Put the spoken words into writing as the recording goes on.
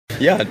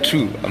Yeah,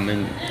 true. I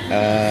mean,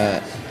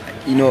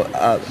 you know,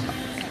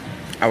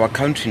 our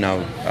country now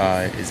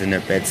is in a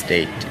bad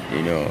state.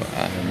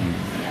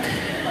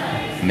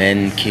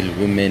 Men kill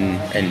women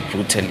and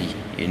brutally.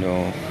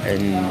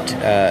 And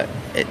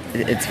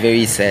it's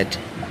very sad.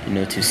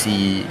 To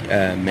see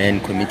men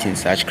committing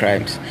such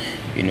crimes.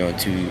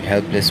 To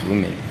helpless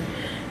women,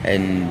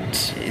 and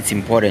it's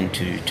important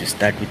to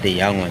start with the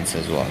young ones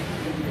as well,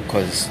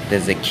 because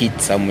there's a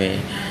kid somewhere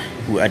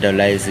who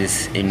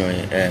idolizes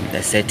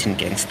a certain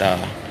gangster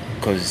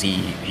because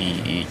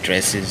he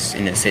dresses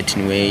in a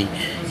certain way,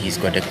 he's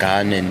got a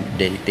gun, and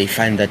they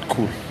find that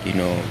cool.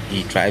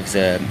 He drives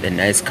a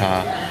nice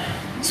car,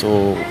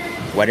 so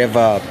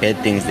whatever bad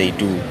things they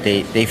do,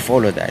 they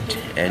follow that,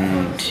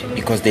 and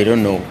because they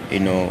don't know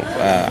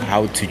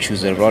how to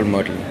choose a role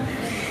model.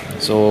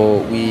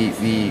 So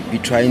we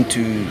trying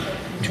to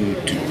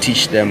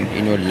teach them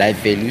life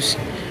values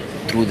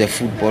through the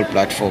football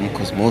platform,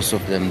 because most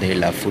of them, they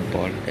love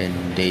football,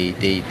 and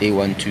they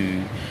want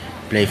to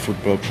play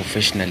football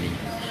professionally.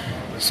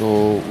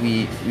 So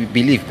we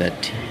believe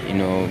that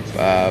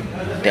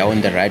they're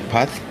on the right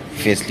path,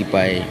 firstly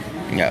by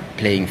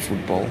playing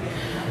football,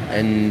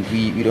 and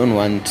we don't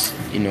want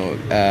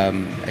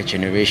a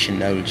generation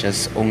that will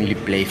just only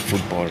play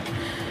football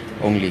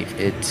only.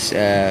 It's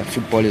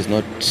football is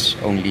not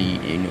only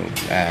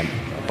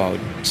about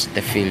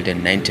the field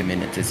and 90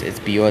 minutes. It's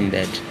beyond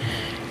that.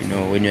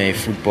 When you're a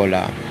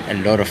footballer, a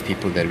lot of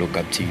people, they look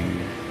up to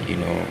you.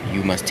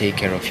 You must take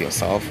care of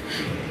yourself,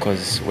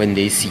 because when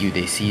they see you,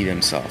 they see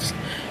themselves.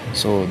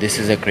 So this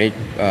is a great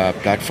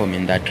platform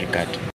in that regard.